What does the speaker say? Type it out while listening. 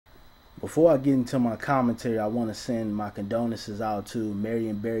Before I get into my commentary, I want to send my condolences out to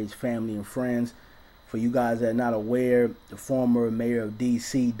Marion Barry's family and friends. For you guys that are not aware, the former mayor of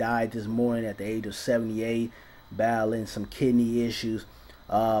D.C. died this morning at the age of 78, battling some kidney issues.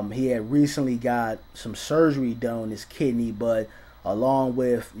 He had recently got some surgery done on his kidney, but along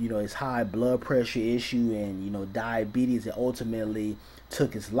with his high blood pressure issue and diabetes, it ultimately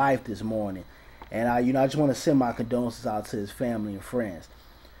took his life this morning. And I just want to send my condolences out to his family and friends.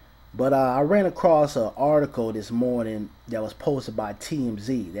 But I ran across an article this morning that was posted by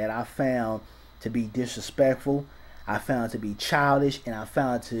TMZ that I found to be disrespectful, I found to be childish, and I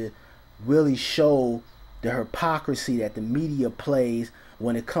found to really show the hypocrisy that the media plays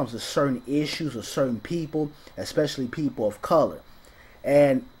when it comes to certain issues or certain people, especially people of color.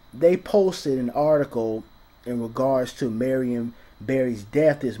 And they posted an article in regards to Marion Barry's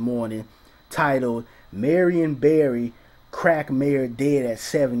death this morning titled Marion Barry, Crack Mayor Dead at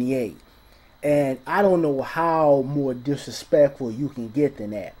 78. And I don't know how more disrespectful you can get than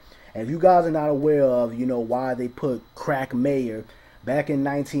that. And if you guys are not aware of, why they put crack mayor, back in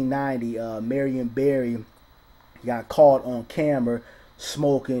 1990, Marion Barry got caught on camera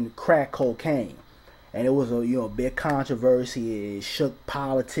smoking crack cocaine. And it was a big controversy. It shook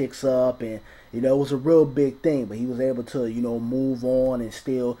politics up, and it was a real big thing. But he was able to move on and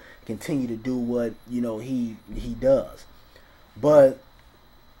still continue to do what he does. But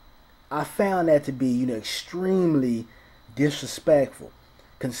I found that to be extremely disrespectful,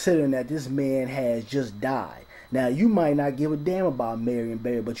 considering that this man has just died. Now, you might not give a damn about Marion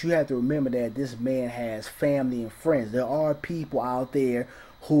Barry, but you have to remember that this man has family and friends. There are people out there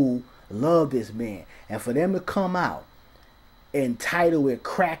who love this man. And for them to come out and title it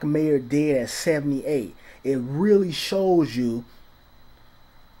Crack Mayor Dead at 78, it really shows you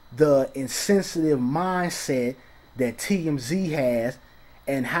the insensitive mindset that TMZ has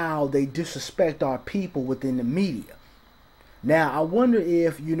and how they disrespect our people within the media. Now, I wonder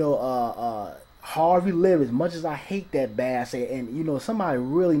if, Harvey Levin, as much as I hate that bastard, and, somebody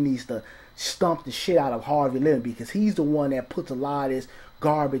really needs to stump the shit out of Harvey Levin, because he's the one that puts a lot of this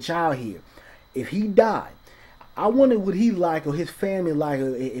garbage out here. If he died, I wonder what he like or his family like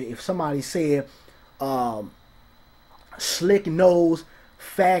if somebody said, slick nose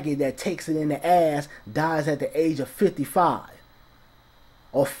faggot that takes it in the ass dies at the age of 55.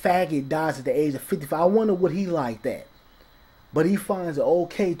 Or faggot dies at the age of 55. I wonder what he like that. But he finds it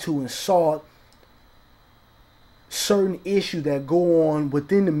okay to insult certain issues that go on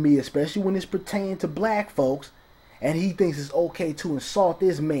within the media, especially when it's pertaining to black folks. And he thinks it's okay to insult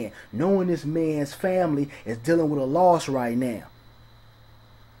this man, knowing this man's family is dealing with a loss right now.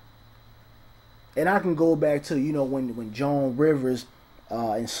 And I can go back to, when Joan Rivers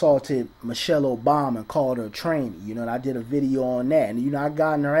insulted Michelle Obama and called her a tranny. And I did a video on that. And, I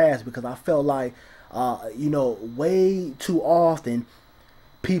got in her ass because I felt like, way too often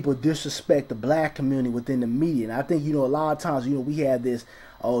people disrespect the black community within the media. And I think, a lot of times, we have this,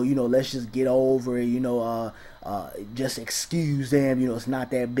 let's just get over it, just excuse them, it's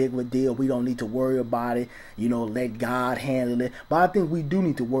not that big of a deal. We don't need to worry about it, let God handle it. But I think we do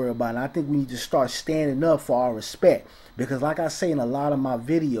need to worry about it. I think we need to start standing up for our respect. Because like I say in a lot of my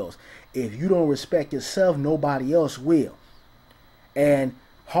videos, if you don't respect yourself, nobody else will. And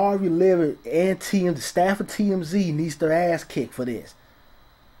Harvey Levin and the staff of TMZ needs their ass kicked for this.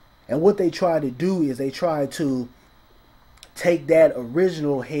 And what they try to do is they try to take that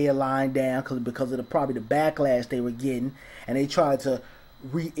original headline down because of probably the backlash they were getting, and they tried to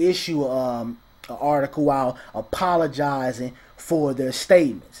reissue an article out apologizing for their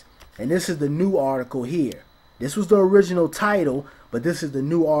statements. And this is the new article here. This was the original title, but this is the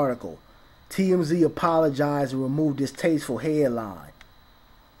new article. TMZ apologized and removed this tasteful headline.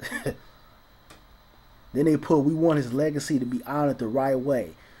 Then they put, we want his legacy to be honored the right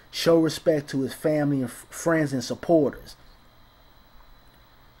way. Show respect to his family and friends and supporters.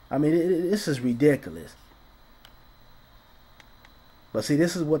 I mean, this is ridiculous. But see,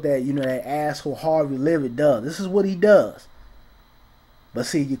 this is what that, that asshole Harvey Levin does. This is what he does. But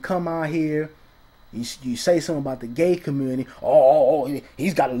see, you come out here, you say something about the gay community. Oh,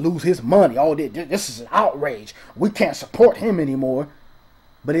 he's got to lose his money. Oh, this is an outrage. We can't support him anymore.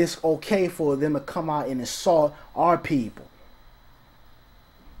 But it's okay for them to come out and insult our people.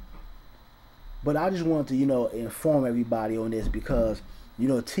 But I just wanted to, inform everybody on this because,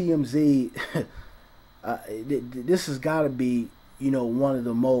 TMZ, this has got to be, one of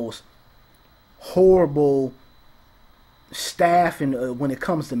the most horrible staffing when it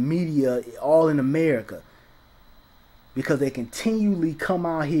comes to media all in America. Because they continually come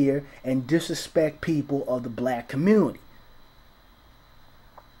out here and disrespect people of the black community.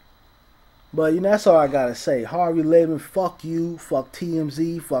 But you know, that's all I gotta say. Harvey Levin, fuck you, fuck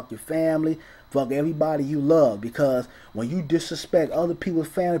TMZ, fuck your family, fuck everybody you love. Because when you disrespect other people's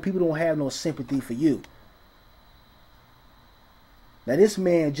family, people don't have no sympathy for you. Now this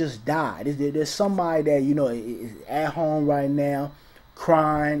man just died. There's somebody that is at home right now,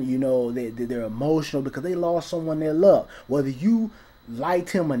 crying. They're emotional because they lost someone they love. Whether you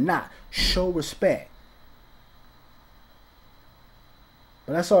liked him or not, show respect.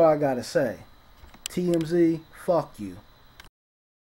 But that's all I gotta say. TMZ, fuck you.